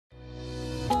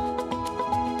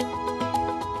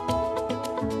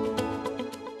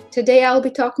Today I'll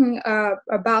be talking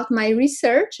about my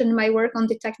research and my work on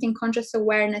detecting conscious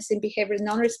awareness in behavior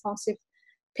non-responsive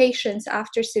patients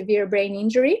after severe brain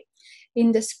injury.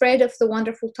 In the spread of the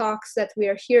wonderful talks that we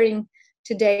are hearing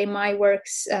today, my work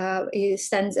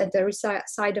stands at the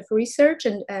side of research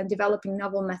and developing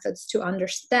novel methods to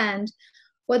understand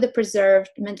what the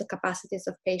preserved mental capacities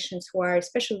of patients who are,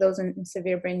 especially those in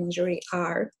severe brain injury,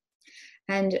 are,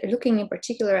 and looking in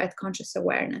particular at conscious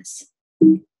awareness.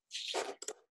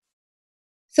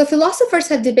 So philosophers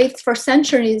have debated for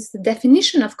centuries the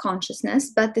definition of consciousness,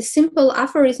 but the simple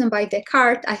aphorism by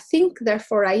Descartes, "I think,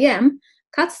 therefore I am,"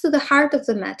 cuts to the heart of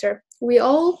the matter. We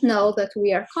all know that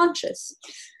we are conscious.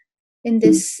 In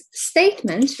this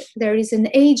statement, there is an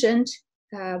agent,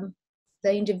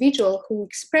 the individual, who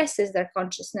expresses their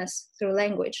consciousness through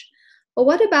language. But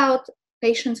what about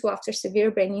patients who after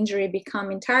severe brain injury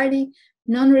become entirely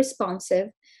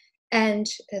non-responsive and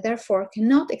therefore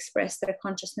cannot express their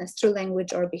consciousness through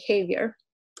language or behavior?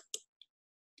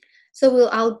 So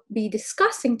I'll be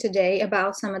discussing today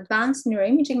about some advanced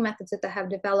neuroimaging methods that I have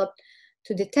developed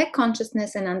to detect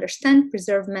consciousness and understand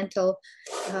preserved mental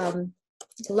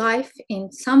life in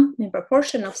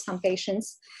proportion of some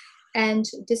patients, and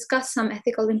discuss some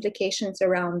ethical implications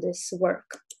around this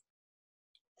work.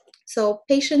 So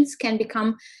patients can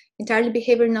become entirely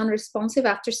behavior non-responsive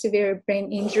after severe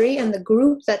brain injury, and the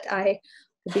group that I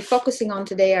will be focusing on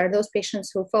today are those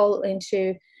patients who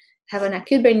have an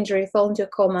acute brain injury, fall into a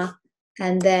coma,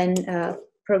 and then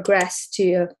progress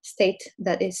to a state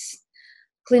that is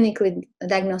clinically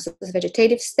diagnosed as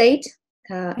vegetative state.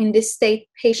 In this state,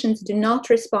 patients do not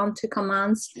respond to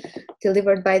commands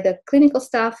delivered by the clinical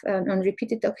staff on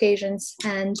repeated occasions,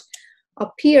 and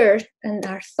appear and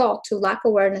are thought to lack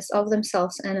awareness of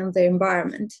themselves and of their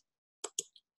environment.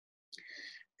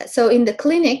 So in the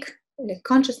clinic, the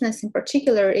consciousness in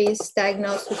particular is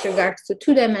diagnosed with regards to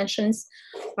two dimensions: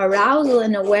 arousal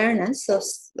and awareness, so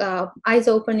eyes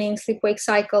opening, sleep-wake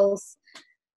cycles,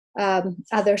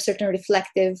 other certain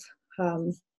reflexive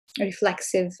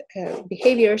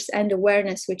behaviors, and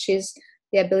awareness, which is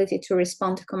the ability to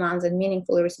respond to commands and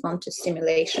meaningfully respond to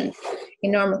stimulation.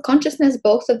 In normal consciousness,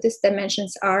 both of these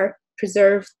dimensions are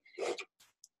preserved.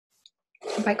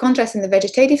 By contrast, in the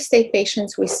vegetative state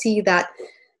patients, we see that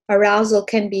arousal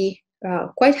can be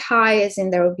quite high, as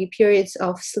in there will be periods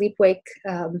of sleep-wake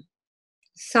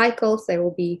cycles, there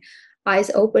will be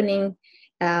eyes opening,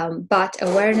 but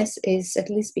awareness is, at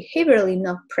least behaviorally,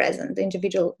 not present. The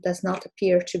individual does not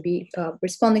appear to be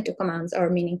responding to commands or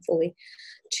meaningfully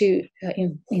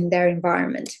in their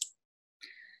environment.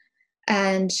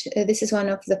 And this is one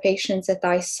of the patients that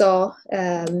I saw,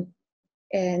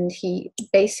 and he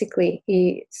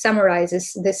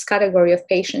summarizes this category of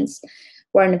patients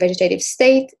who are in a vegetative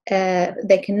state.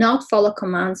 They cannot follow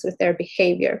commands with their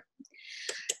behavior.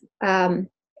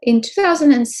 In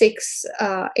 2006,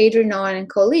 Adrian Owen and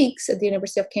colleagues at the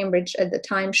University of Cambridge at the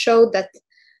time showed that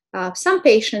some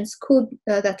patients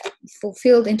that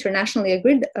fulfilled internationally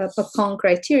agreed upon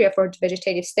criteria for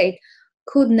vegetative state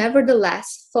could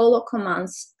nevertheless follow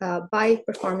commands by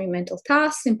performing mental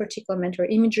tasks, in particular mental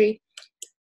imagery,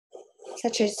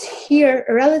 such as here,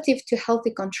 relative to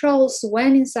healthy controls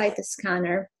when inside the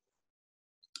scanner.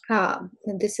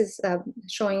 And this is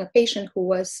showing a patient who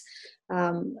was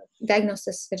diagnosed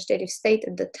as vegetative state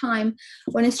at the time,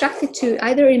 when instructed to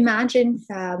either imagine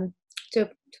to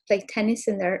play tennis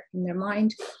in their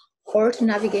mind, or to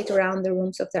navigate around the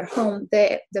rooms of their home.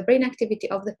 The brain activity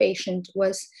of the patient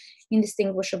was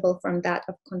indistinguishable from that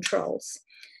of controls.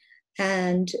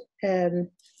 And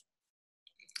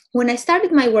when I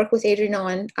started my work with Adrian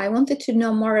Owen, I wanted to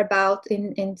know more about,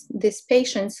 in these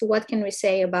patients, what can we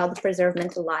say about the preserved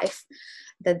mental life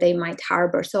that they might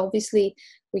harbor. So obviously,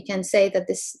 we can say that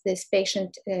this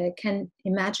patient can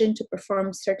imagine to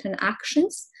perform certain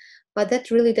actions, but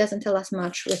that really doesn't tell us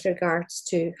much with regards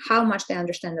to how much they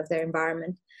understand of their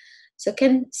environment. So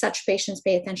can such patients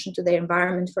pay attention to their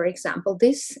environment, for example?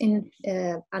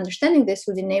 Understanding this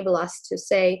would enable us to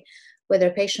say whether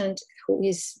a patient who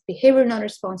is behavior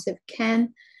non-responsive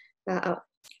can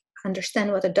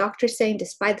understand what a doctor is saying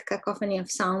despite the cacophony of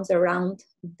sounds around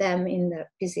them in the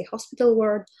busy hospital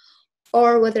ward,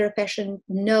 or whether a patient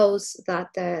knows that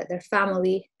their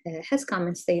family has come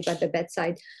and stayed by the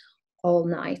bedside all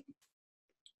night.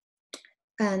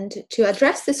 And to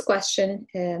address this question,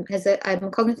 I'm a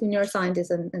cognitive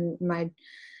neuroscientist, and my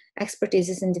expertise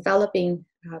is in developing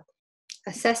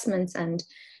assessments and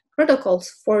protocols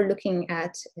for looking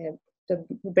at the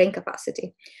brain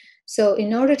capacity. So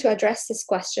in order to address this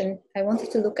question, I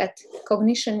wanted to look at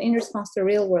cognition in response to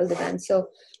real-world events. So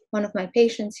one of my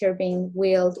patients here being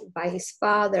wheeled by his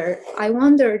father, I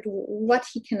wondered what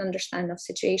he can understand of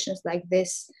situations like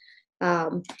this,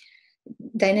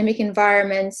 dynamic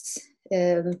environments,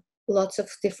 lots of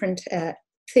different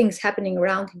things happening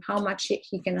around him, how much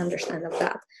he can understand of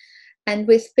that. And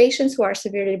with patients who are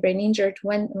severely brain injured,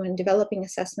 when developing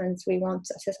assessments, we want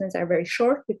assessments that are very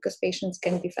short because patients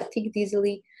can be fatigued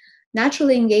easily,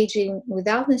 naturally engaging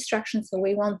without instructions. So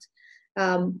we want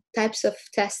types of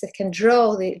tests that can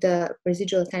draw the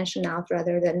residual attention out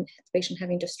rather than the patient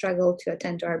having to struggle to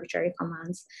attend to arbitrary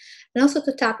commands. And also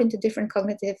to tap into different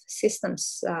cognitive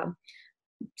systems.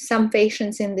 Some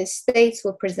patients in these states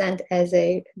will present as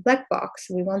a black box.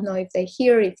 We won't know if they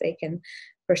hear, if they can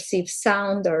perceive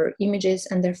sound or images,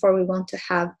 and therefore we want to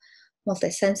have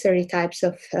multisensory types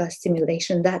of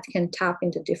stimulation that can tap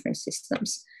into different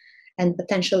systems and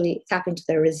potentially tap into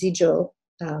their residual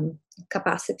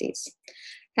capacities.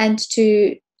 And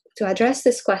to address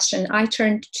this question, I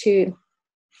turned to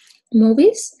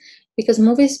movies, because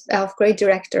movies of great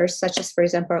directors, such as, for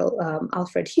example,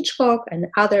 Alfred Hitchcock and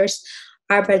others,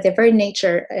 are by their very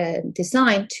nature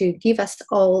designed to give us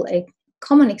all a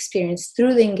common experience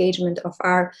through the engagement of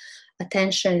our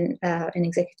attention and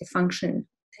executive function.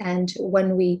 And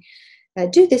when we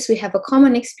do this, we have a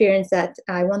common experience that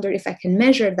I wonder if I can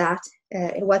measure that,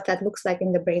 what that looks like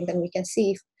in the brain, then we can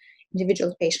see if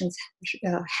individual patients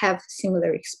have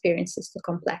similar experiences to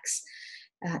complex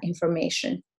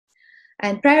information.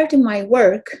 And prior to my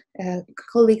work,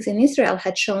 colleagues in Israel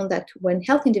had shown that when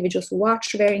healthy individuals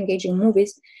watch very engaging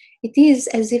movies, it is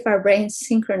as if our brains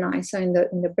synchronize. So in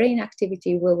the brain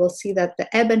activity, we will see that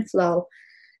the ebb and flow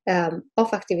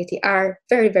of activity are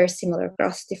very, very similar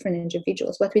across different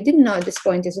individuals. What we didn't know at this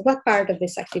point is what part of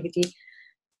this activity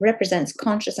represents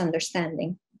conscious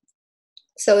understanding.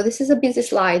 So this is a busy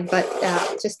slide, but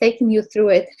just taking you through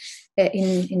it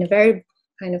in a very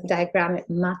kind of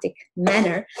diagrammatic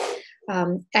manner.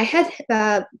 I had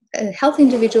healthy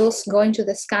individuals going to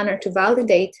the scanner to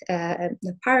validate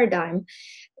the paradigm.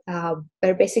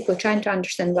 They're basically trying to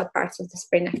understand what parts of this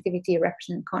brain activity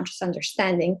represent conscious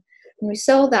understanding. And we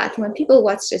saw that when people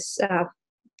watch this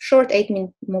short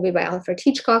 8-minute movie by Alfred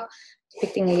Hitchcock,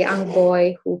 depicting a young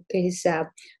boy who is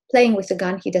playing with a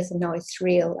gun he doesn't know it's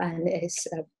real and is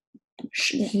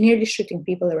nearly shooting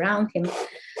people around him,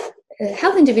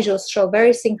 health individuals show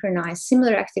very synchronized,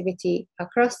 similar activity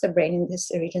across the brain in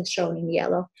this region shown in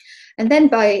yellow. And then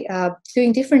by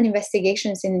doing different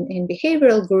investigations in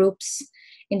behavioral groups,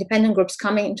 independent groups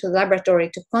coming into the laboratory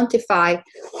to quantify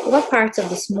what parts of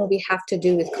this movie have to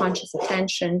do with conscious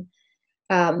attention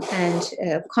and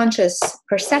conscious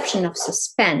perception of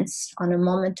suspense on a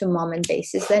moment-to-moment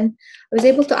basis, then I was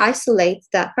able to isolate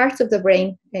that parts of the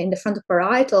brain in the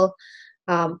frontoparietal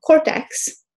cortex,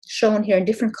 shown here in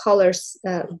different colors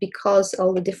because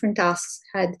all the different tasks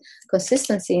had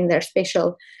consistency in their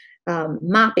spatial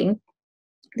mapping.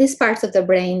 These parts of the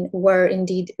brain were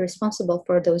indeed responsible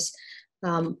for those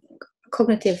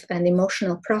cognitive and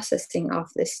emotional processing of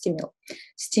the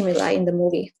stimuli in the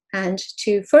movie. And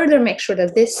to further make sure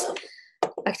that this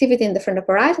activity in the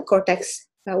frontoparietal cortex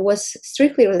was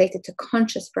strictly related to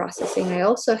conscious processing, I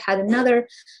also had another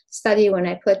study when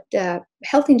I put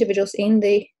healthy individuals in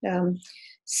the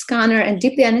scanner and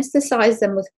deeply anesthetized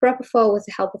them with propofol with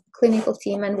the help of the clinical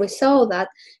team. And we saw that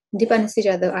in deep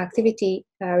anesthesia, the activity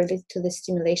related to the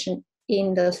stimulation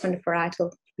in those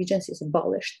frontoparietal regions is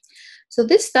abolished. So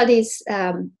these studies,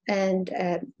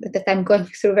 that I'm going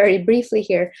through very briefly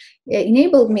here,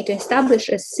 enabled me to establish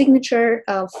a signature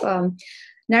of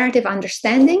narrative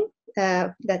understanding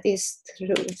that is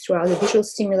throughout the visual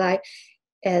stimuli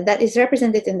that is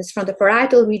represented in this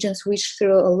frontoparietal regions, which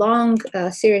through a long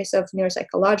series of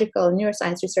neuropsychological and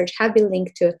neuroscience research have been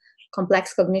linked to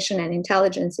complex cognition and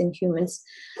intelligence in humans,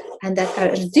 and that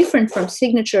are different from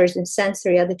signatures in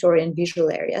sensory, auditory, and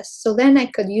visual areas. So then I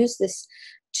could use this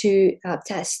to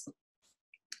test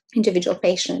individual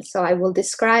patients. So I will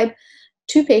describe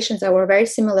two patients that were very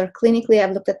similar clinically.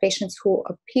 I've looked at patients who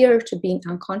appear to be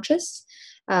unconscious.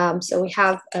 So we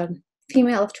have a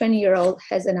female of 20-year-old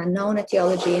has an unknown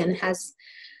etiology and has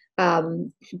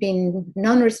been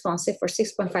non-responsive for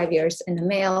 6.5 years, and a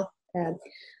male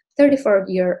 34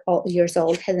 years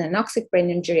old has an anoxic brain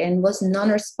injury and was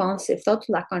non-responsive, thought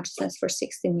to lack consciousness for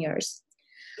 16 years.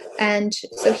 And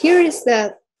so here is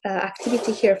the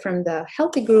activity here from the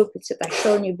healthy group, which I've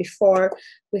shown you before,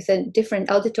 with a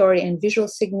different auditory and visual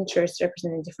signatures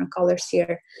representing different colors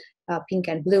here, pink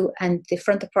and blue, and the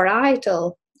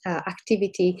frontoparietal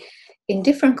activity in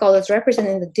different colors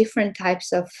representing the different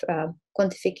types of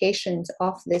quantifications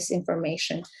of this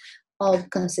information, all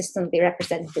consistently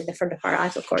represented in the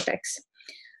frontoparietal cortex.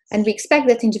 And we expect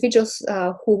that individuals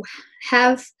who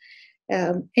have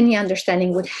any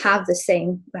understanding would have the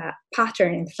same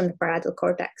pattern in the frontoparietal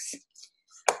cortex.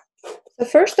 So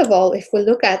first of all, if we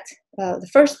look at the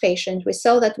first patient, we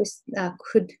saw that we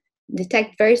could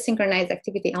detect very synchronized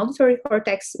activity in auditory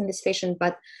cortex in this patient,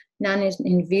 but none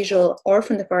in visual or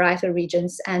frontoparietal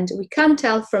regions. And we can't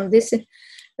tell from this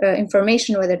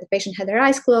information whether the patient had their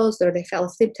eyes closed or they fell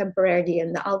asleep temporarily,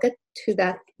 and I'll get to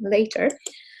that later.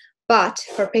 But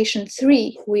for patient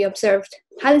 3, we observed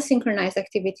highly synchronized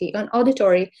activity on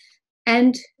auditory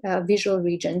and visual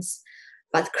regions,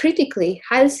 but critically,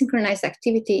 highly synchronized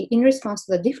activity in response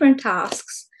to the different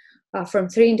tasks from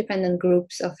 3 independent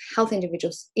groups of healthy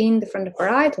individuals in the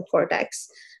frontoparietal cortex,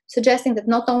 suggesting that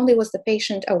not only was the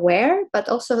patient aware, but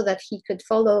also that he could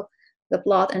follow the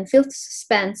plot and feel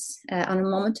suspense on a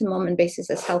moment-to-moment basis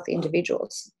as healthy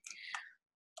individuals.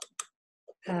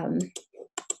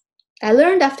 I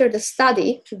learned after the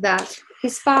study that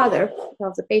his father,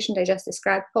 of the patient I just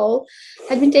described, Paul,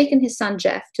 had been taking his son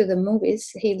Jeff to the movies.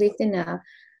 He lived in a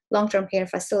long-term care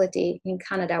facility in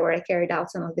Canada where I carried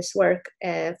out some of this work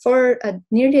for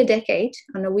nearly a decade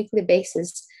on a weekly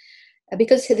basis,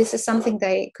 because this is something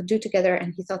they could do together,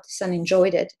 and he thought his son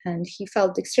enjoyed it. And he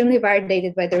felt extremely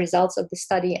validated by the results of the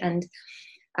study, and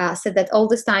said that all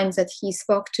the times that he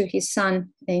spoke to his son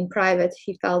in private,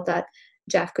 he felt that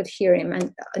Jeff could hear him.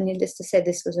 And needless to say,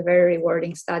 this was a very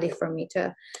rewarding study for me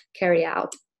to carry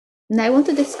out. And I want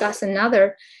to discuss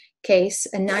another case,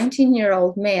 a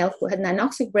 19-year-old male who had an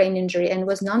anoxic brain injury and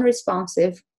was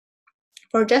non-responsive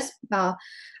for just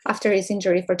after his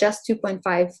injury for just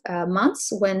 2.5 months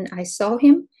when I saw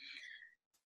him.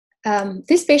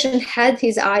 This patient had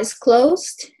his eyes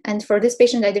closed, and for this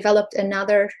patient I developed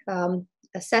another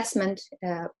assessment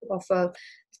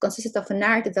consisted of a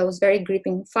narrative that was very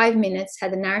gripping. 5 minutes,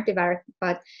 had a narrative arc,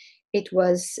 but it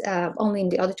was only in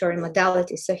the auditory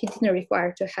modality, so he didn't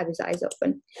require to have his eyes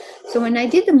open. So when I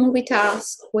did the movie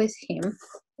task with him,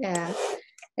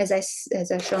 as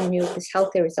I've shown you these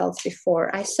healthy results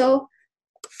before, I saw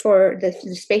for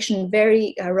this patient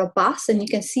very robust, and you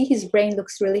can see his brain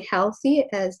looks really healthy,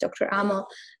 as Dr. Amo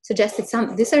suggested.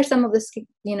 These are some of the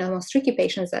most tricky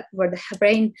patients where the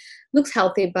brain looks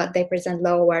healthy, but they present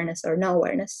low awareness or no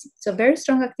awareness. So very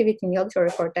strong activity in the auditory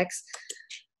cortex,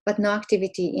 but no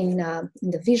activity in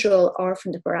the visual or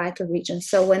from the parietal region.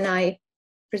 So when I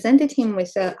presented him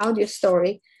with an audio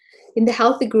story, in the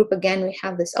healthy group, again, we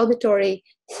have this auditory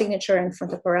signature and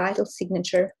frontoparietal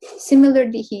signature.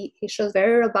 Similarly, he shows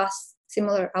very robust,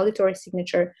 similar auditory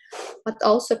signature, but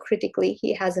also critically,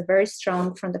 he has a very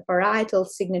strong frontoparietal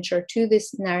signature to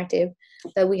this narrative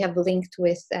that we have linked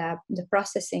with the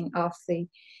processing of the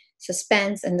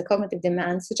suspense and the cognitive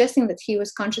demands, suggesting that he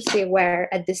was consciously aware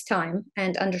at this time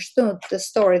and understood the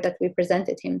story that we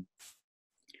presented him.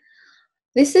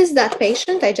 This is that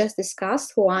patient I just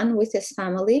discussed, Juan, with his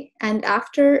family. And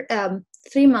after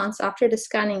 3 months after the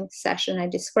scanning session I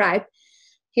described,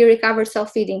 he recovered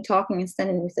self-feeding, talking, and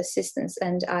standing with assistance.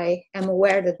 And I am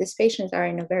aware that these patients are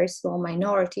in a very small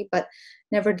minority, but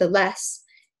nevertheless,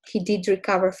 he did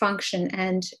recover function.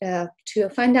 And to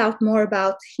find out more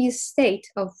about his state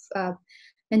of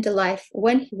mental life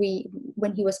when he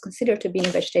was considered to be in a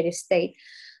vegetative state,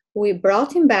 we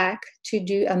brought him back to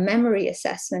do a memory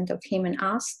assessment of him and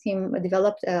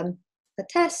developed a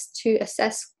test to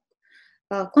assess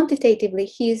quantitatively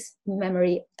his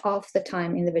memory of the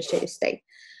time in the vegetative state.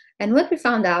 And what we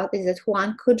found out is that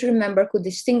Juan could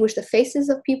distinguish the faces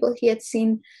of people he had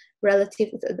seen relative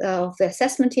of the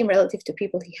assessment team relative to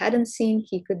people he hadn't seen.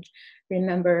 He could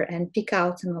remember and pick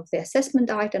out some of the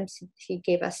assessment items. He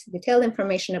gave us detailed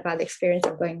information about the experience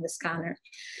of going to the scanner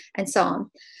and so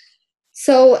on.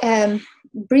 So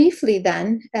briefly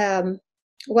then,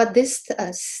 what this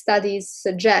studies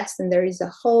suggest, and there is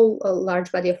a whole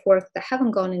large body of work that I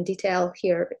haven't gone in detail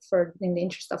here in the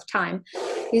interest of time,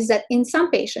 is that in some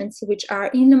patients which are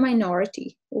in a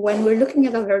minority, when we're looking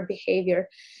at their behavior,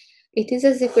 it is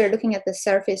as if we're looking at the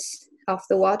surface of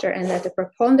the water, and that the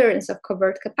preponderance of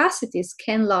covert capacities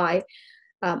can lie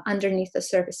underneath the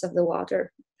surface of the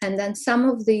water. And then some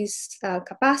of these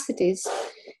capacities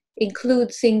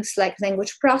include things like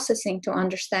language processing to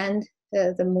understand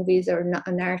the movies or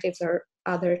narratives or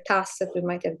other tasks that we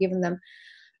might have given them,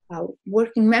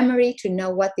 working memory to know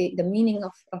what the meaning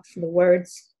of the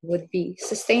words would be,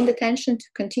 sustained attention to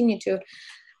continue to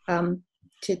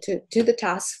do the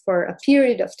task for a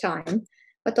period of time,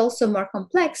 but also more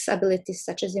complex abilities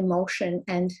such as emotion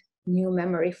and new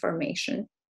memory formation.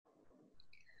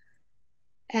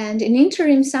 And in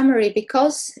interim summary,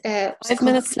 because 5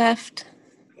 minutes left.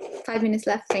 5 minutes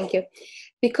left, thank you.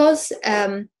 Because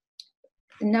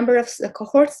a number of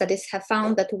cohort studies have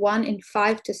found that 1 in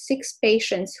 5 to 6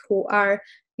 patients who are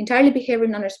entirely behavior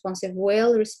non-responsive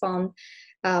will respond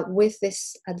with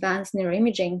this advanced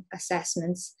neuroimaging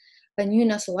assessments. A new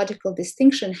nosological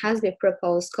distinction has been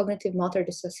proposed, cognitive motor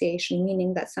dissociation,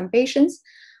 meaning that some patients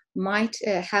might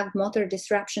have motor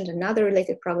disruptions and other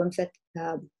related problems that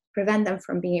prevent them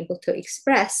from being able to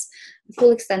express the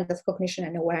full extent of cognition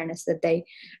and awareness that they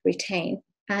retain.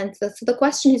 And so the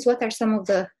question is, what are some of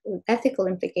the ethical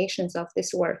implications of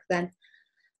this work then?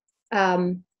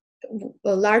 A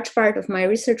large part of my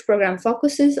research program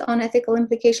focuses on ethical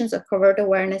implications of covert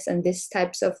awareness and these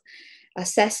types of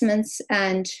assessments,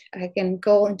 and I can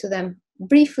go into them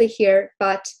briefly here,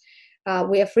 but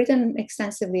we have written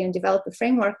extensively and developed a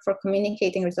framework for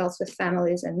communicating results with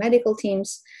families and medical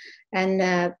teams,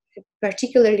 and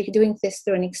particularly doing this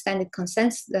through an extended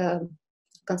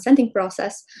consenting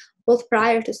process, both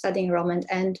prior to study enrollment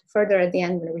and further at the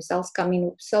end when the results come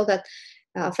in, so that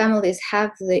families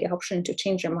have the option to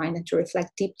change their mind and to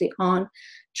reflect deeply on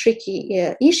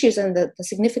tricky issues and the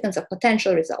significance of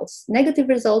potential results. Negative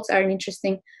results are an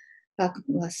interesting,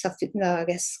 I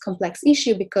guess, complex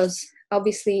issue, because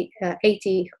obviously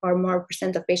 80 or more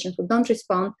 % of patients who don't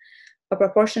respond, a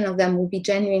proportion of them will be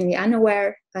genuinely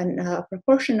unaware, and a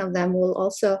proportion of them will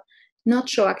also not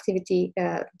show activity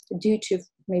due to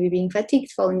maybe being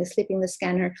fatigued, falling asleep in the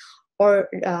scanner, or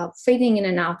fading in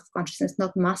and out of consciousness,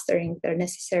 not mastering their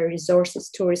necessary resources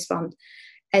to respond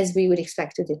as we would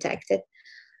expect to detect it.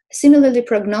 Similarly,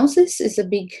 prognosis is a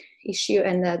big issue,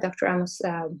 and Dr. Amos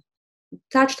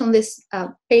touched on this.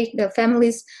 The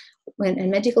families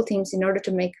and medical teams, in order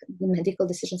to make the medical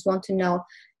decisions, want to know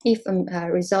if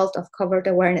a result of covert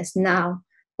awareness now,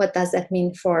 what does that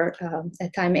mean for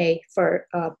at time A, for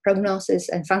prognosis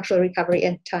and functional recovery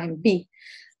at time B.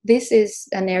 This is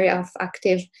an area of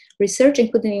active research,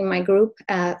 including in my group,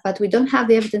 but we don't have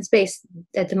the evidence base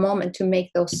at the moment to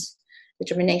make those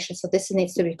determinations. So this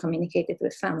needs to be communicated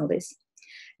with families.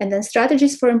 And then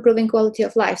strategies for improving quality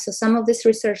of life. So some of this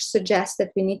research suggests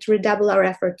that we need to redouble our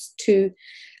efforts to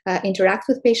interact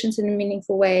with patients in a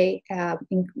meaningful way,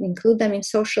 include them in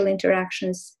social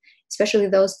interactions, especially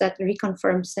those that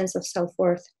reconfirm sense of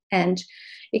self-worth, and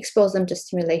expose them to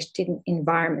stimulating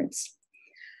environments.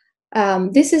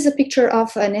 This is a picture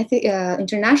of an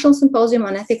international symposium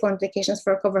on ethical implications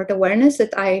for covert awareness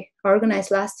that I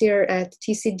organized last year at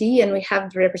TCD, and we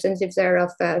have the representatives there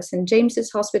of St.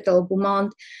 James's Hospital,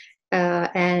 Beaumont,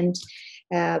 and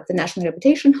the National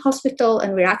Rehabilitation Hospital,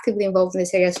 and we're actively involved in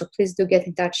this area, so please do get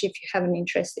in touch if you have an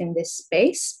interest in this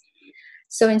space.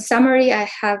 So in summary, I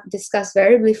have discussed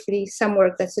very briefly some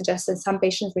work that suggests that some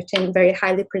patients retain very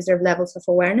highly preserved levels of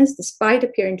awareness despite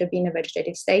appearing to be in a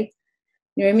vegetative state.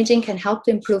 Neuroimaging can help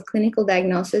to improve clinical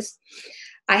diagnosis.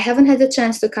 I haven't had the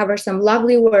chance to cover some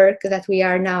lovely work that we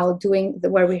are now doing,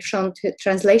 where we've shown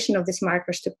translation of these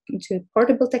markers to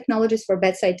portable technologies for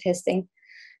bedside testing,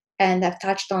 and I've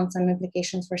touched on some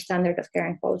implications for standard of care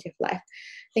and quality of life.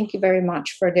 Thank you very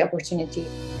much for the opportunity.